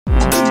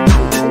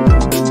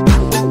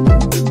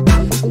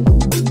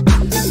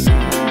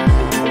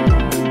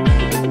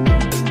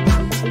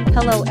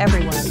Hello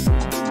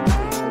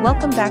everyone.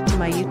 Welcome back to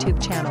my YouTube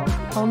channel,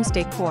 Homes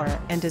Decor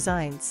and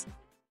Designs.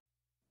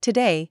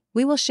 Today,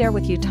 we will share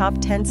with you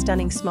top 10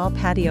 stunning small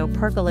patio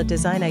pergola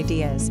design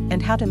ideas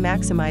and how to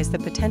maximize the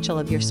potential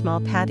of your small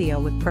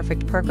patio with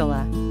perfect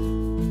pergola.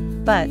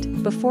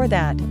 But, before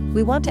that,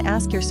 we want to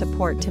ask your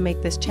support to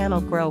make this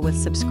channel grow with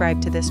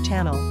subscribe to this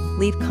channel,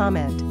 leave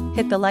comment,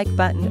 hit the like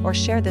button or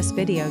share this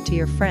video to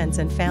your friends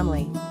and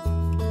family.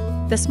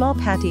 The small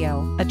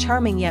patio, a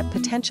charming yet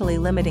potentially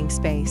limiting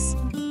space.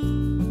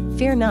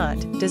 Fear not,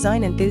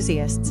 design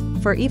enthusiasts,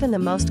 for even the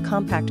most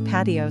compact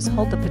patios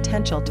hold the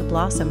potential to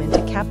blossom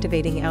into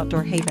captivating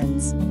outdoor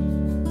havens.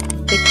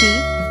 The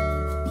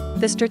key?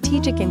 The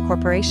strategic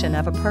incorporation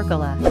of a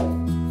pergola.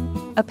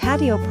 A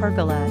patio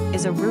pergola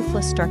is a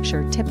roofless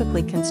structure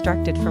typically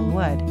constructed from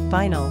wood,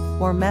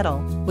 vinyl, or metal,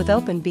 with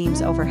open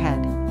beams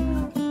overhead.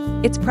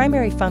 Its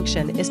primary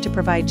function is to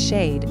provide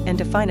shade and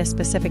define a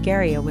specific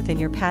area within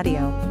your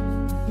patio.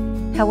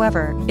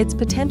 However, its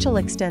potential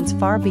extends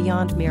far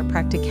beyond mere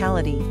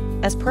practicality,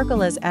 as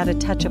pergolas add a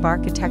touch of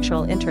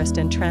architectural interest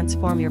and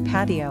transform your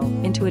patio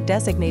into a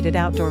designated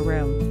outdoor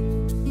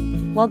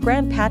room. While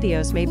grand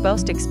patios may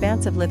boast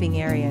expansive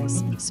living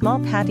areas, small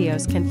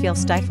patios can feel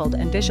stifled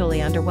and visually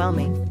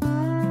underwhelming.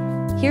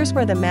 Here's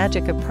where the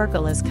magic of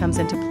pergolas comes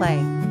into play.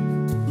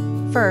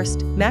 First,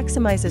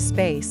 maximizes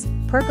space.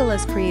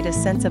 Pergolas create a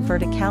sense of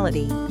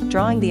verticality,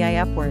 drawing the eye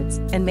upwards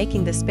and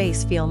making the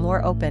space feel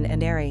more open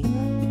and airy.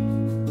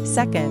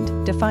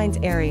 Second, defines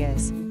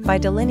areas. By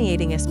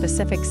delineating a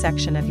specific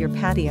section of your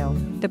patio,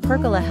 the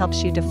pergola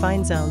helps you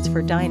define zones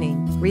for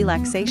dining,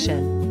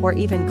 relaxation, or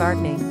even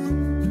gardening.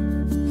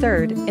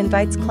 Third,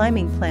 invites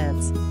climbing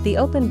plants. The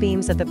open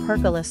beams of the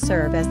pergola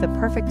serve as the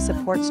perfect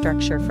support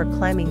structure for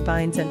climbing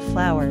vines and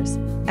flowers,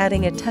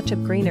 adding a touch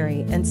of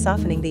greenery and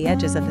softening the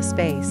edges of the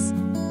space.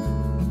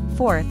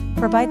 Fourth,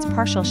 provides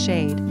partial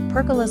shade.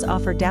 Pergolas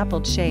offer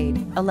dappled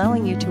shade,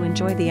 allowing you to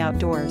enjoy the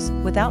outdoors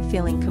without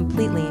feeling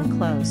completely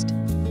enclosed.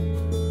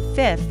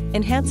 Fifth,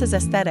 enhances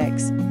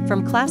aesthetics.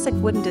 From classic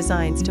wooden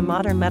designs to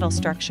modern metal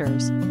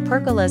structures,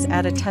 pergolas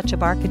add a touch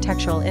of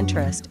architectural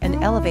interest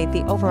and elevate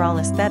the overall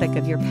aesthetic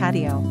of your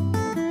patio.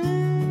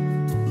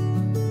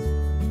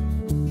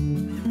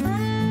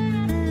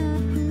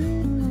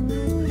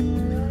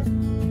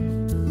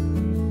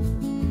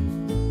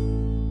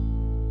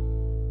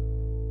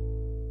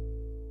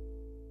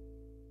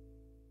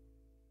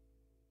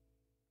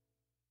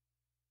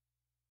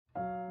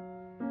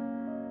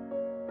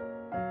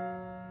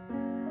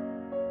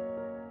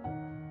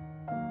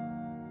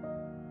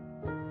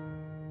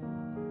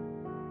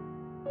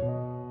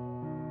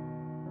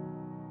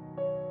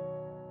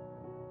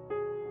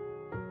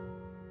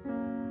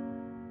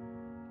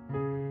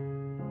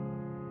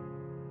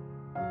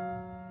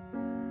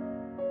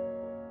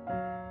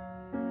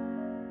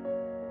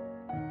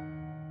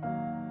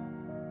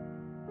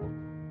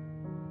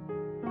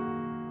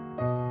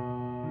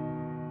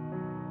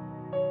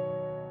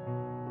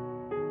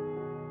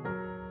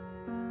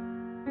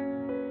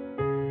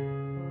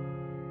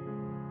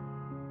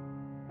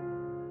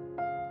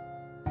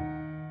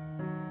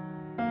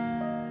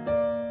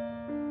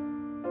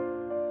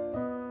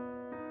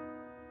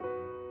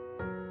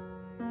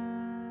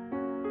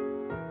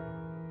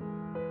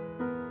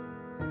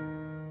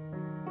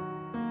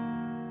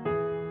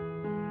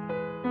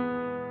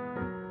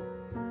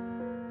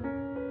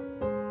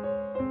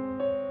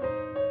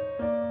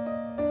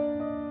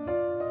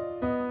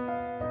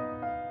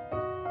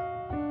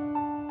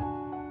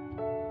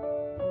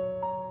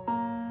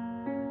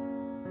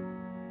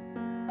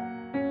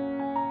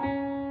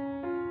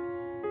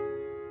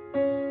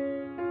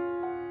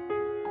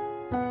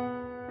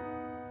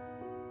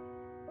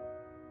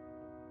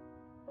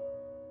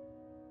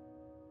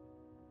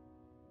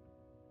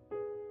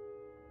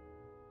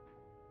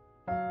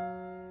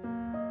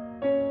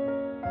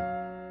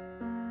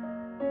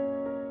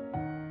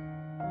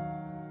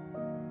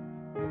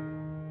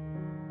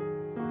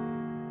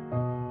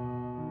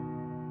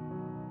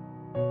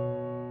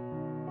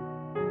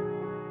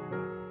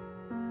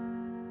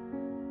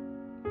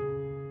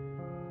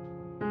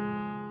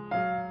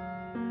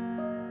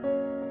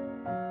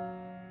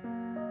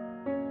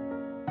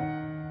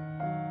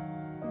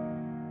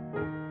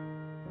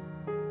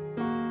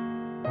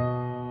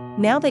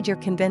 Now that you're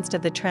convinced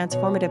of the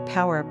transformative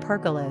power of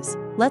pergolas,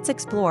 let's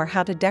explore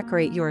how to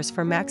decorate yours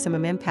for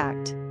maximum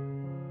impact.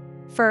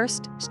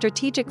 First,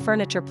 strategic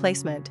furniture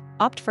placement.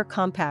 Opt for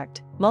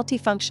compact,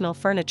 multifunctional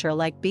furniture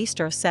like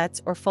bistro sets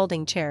or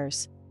folding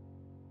chairs.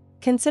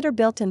 Consider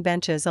built-in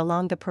benches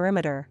along the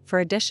perimeter for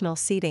additional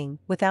seating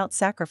without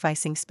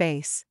sacrificing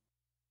space.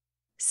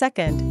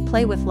 Second,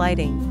 play with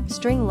lighting.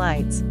 String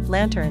lights,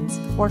 lanterns,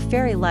 or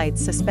fairy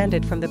lights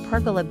suspended from the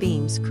pergola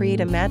beams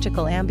create a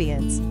magical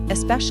ambience,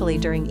 especially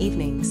during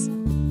evenings.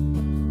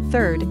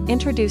 Third,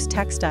 introduce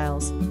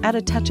textiles. Add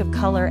a touch of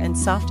color and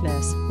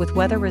softness with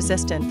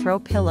weather-resistant throw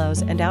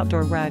pillows and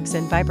outdoor rugs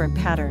in vibrant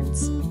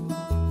patterns.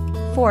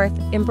 Fourth,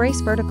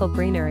 embrace vertical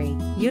greenery.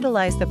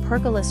 Utilize the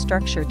pergola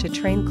structure to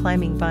train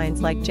climbing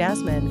vines like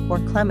jasmine or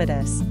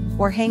clematis,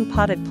 or hang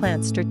potted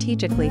plants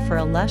strategically for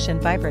a lush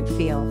and vibrant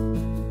feel.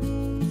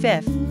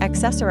 5th,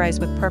 accessorize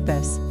with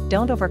purpose,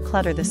 don't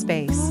overclutter the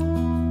space.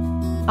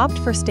 Opt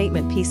for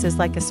statement pieces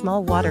like a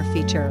small water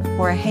feature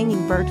or a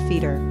hanging bird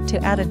feeder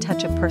to add a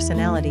touch of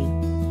personality.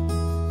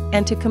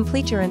 And to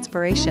complete your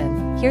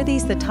inspiration, here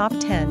these the top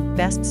 10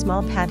 best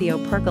small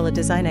patio pergola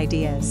design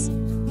ideas.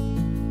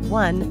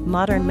 1.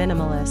 Modern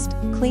minimalist,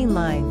 clean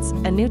lines,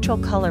 a neutral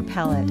color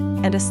palette,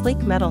 and a sleek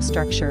metal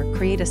structure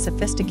create a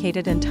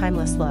sophisticated and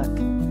timeless look.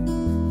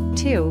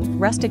 2.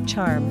 Rustic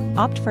charm,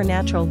 opt for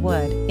natural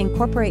wood,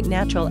 incorporate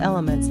natural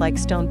elements like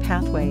stone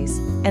pathways,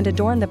 and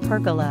adorn the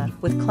pergola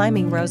with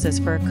climbing roses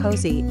for a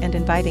cozy and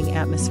inviting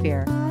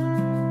atmosphere.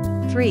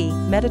 3.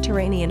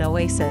 Mediterranean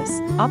oasis,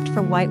 opt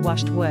for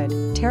whitewashed wood,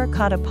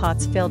 terracotta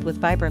pots filled with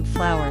vibrant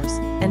flowers,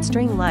 and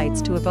string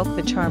lights to evoke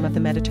the charm of the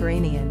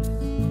Mediterranean.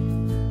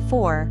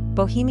 4.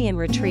 Bohemian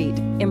retreat,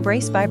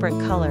 embrace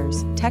vibrant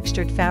colors,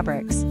 textured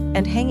fabrics,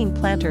 and hanging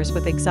planters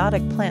with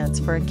exotic plants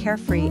for a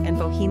carefree and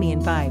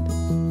bohemian vibe.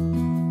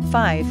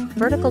 5.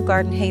 Vertical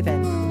garden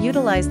haven,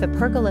 utilize the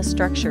pergola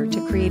structure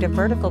to create a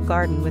vertical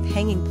garden with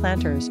hanging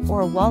planters or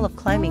a wall of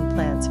climbing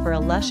plants for a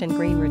lush and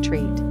green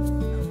retreat.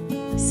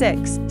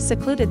 6.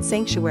 Secluded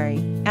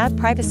sanctuary, add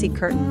privacy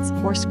curtains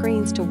or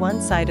screens to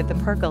one side of the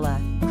pergola,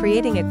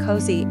 creating a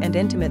cozy and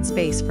intimate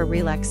space for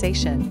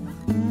relaxation.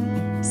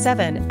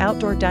 7.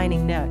 Outdoor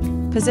dining nook,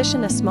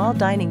 position a small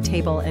dining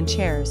table and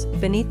chairs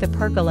beneath the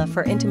pergola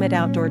for intimate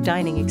outdoor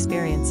dining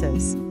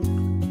experiences.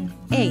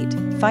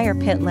 8. Fire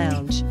pit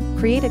lounge,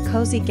 create a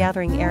cozy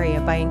gathering area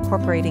by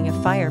incorporating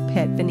a fire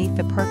pit beneath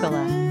the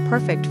pergola,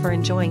 perfect for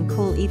enjoying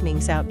cool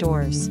evenings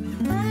outdoors.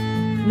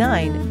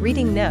 9.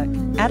 Reading nook,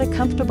 add a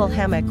comfortable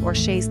hammock or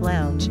chaise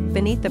lounge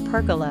beneath the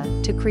pergola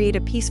to create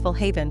a peaceful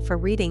haven for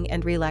reading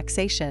and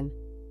relaxation.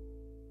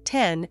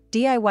 10.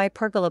 DIY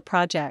pergola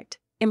project,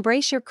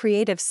 embrace your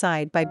creative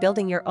side by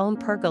building your own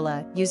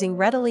pergola using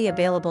readily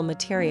available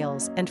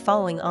materials and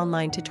following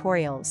online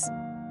tutorials.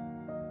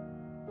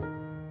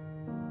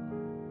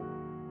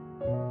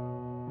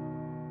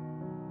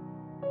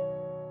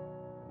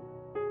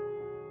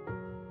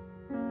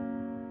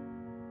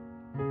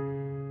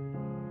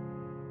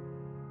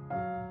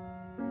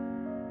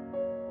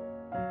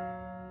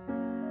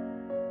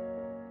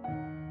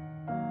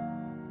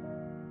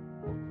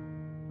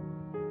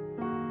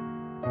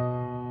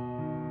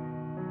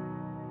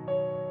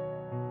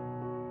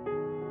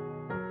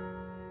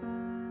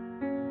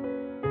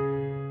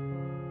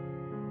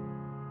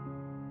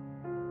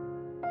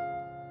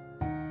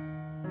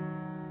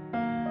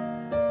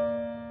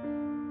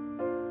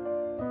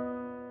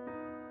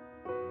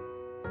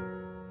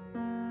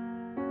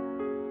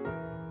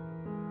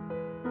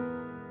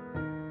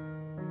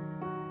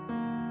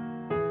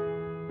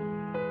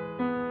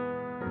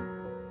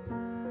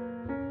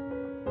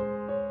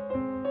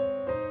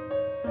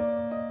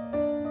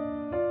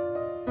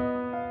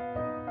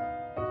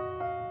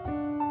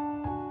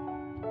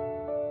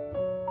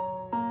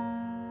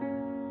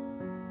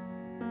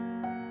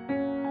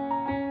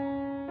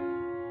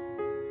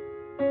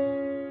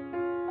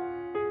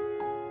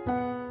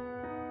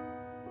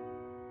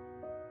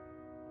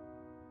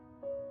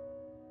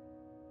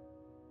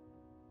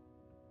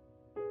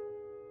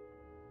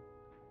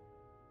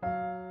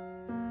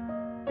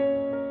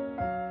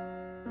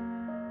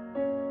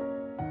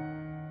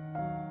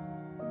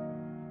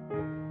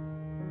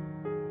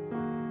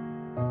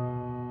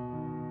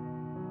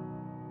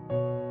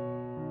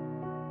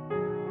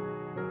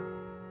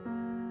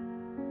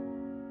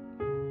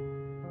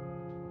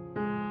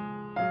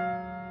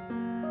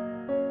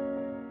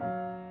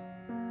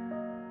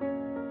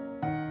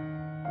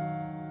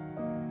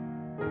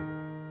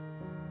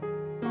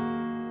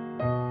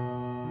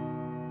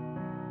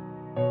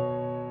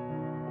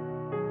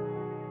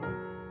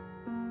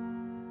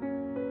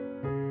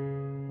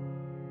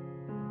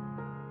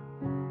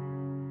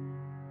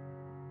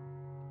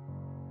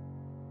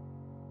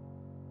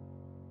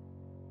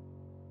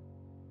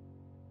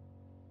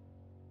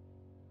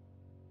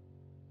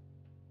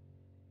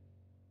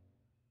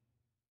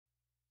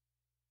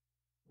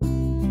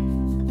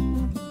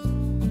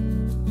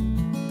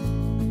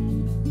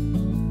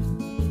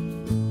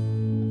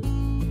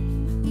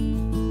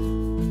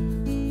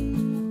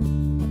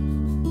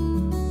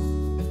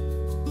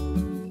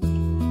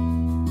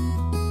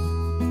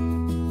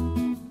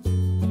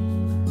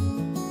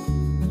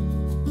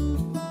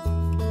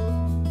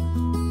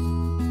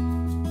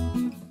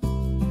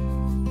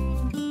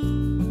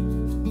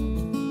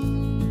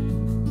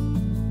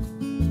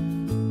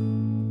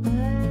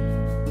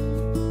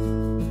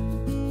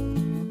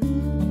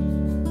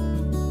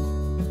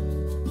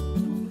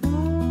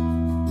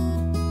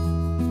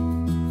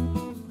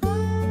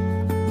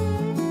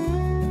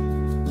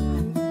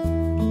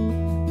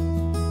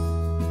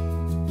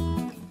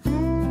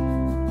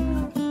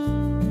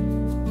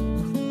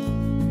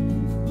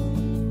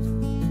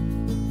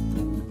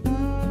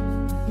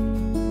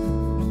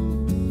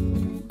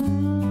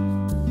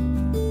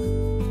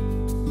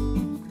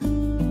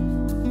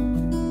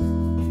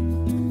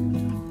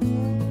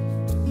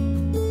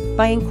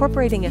 By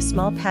incorporating a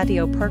small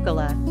patio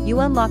pergola, you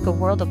unlock a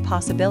world of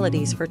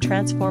possibilities for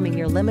transforming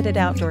your limited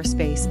outdoor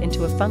space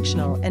into a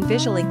functional and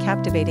visually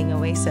captivating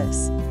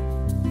oasis.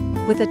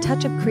 With a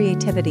touch of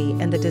creativity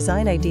and the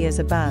design ideas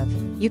above,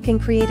 you can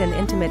create an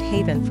intimate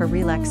haven for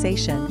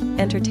relaxation,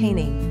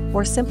 entertaining,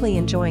 or simply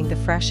enjoying the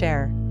fresh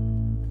air.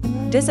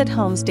 Visit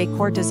Homes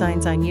Decor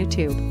Designs on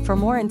YouTube for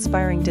more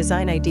inspiring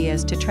design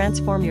ideas to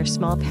transform your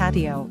small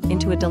patio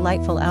into a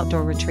delightful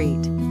outdoor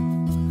retreat.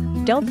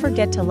 Don't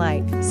forget to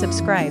like,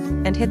 subscribe,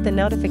 and hit the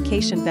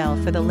notification bell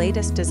for the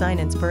latest design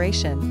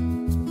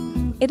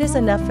inspiration. It is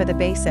enough for the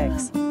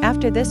basics.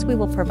 After this, we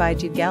will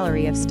provide you a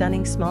gallery of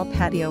stunning small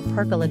patio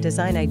pergola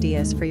design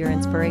ideas for your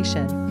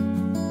inspiration.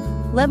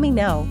 Let me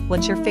know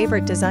what's your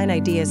favorite design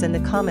ideas in the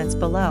comments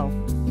below.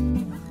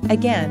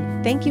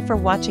 Again, thank you for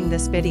watching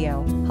this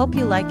video. Hope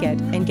you like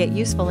it and get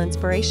useful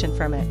inspiration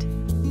from it.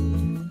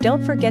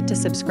 Don't forget to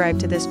subscribe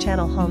to this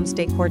channel, Homes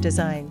Decor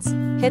Designs.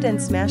 Hit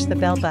and smash the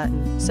bell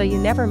button so you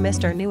never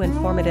missed our new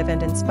informative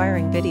and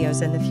inspiring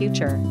videos in the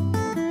future.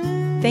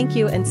 Thank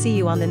you and see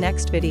you on the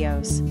next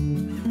videos.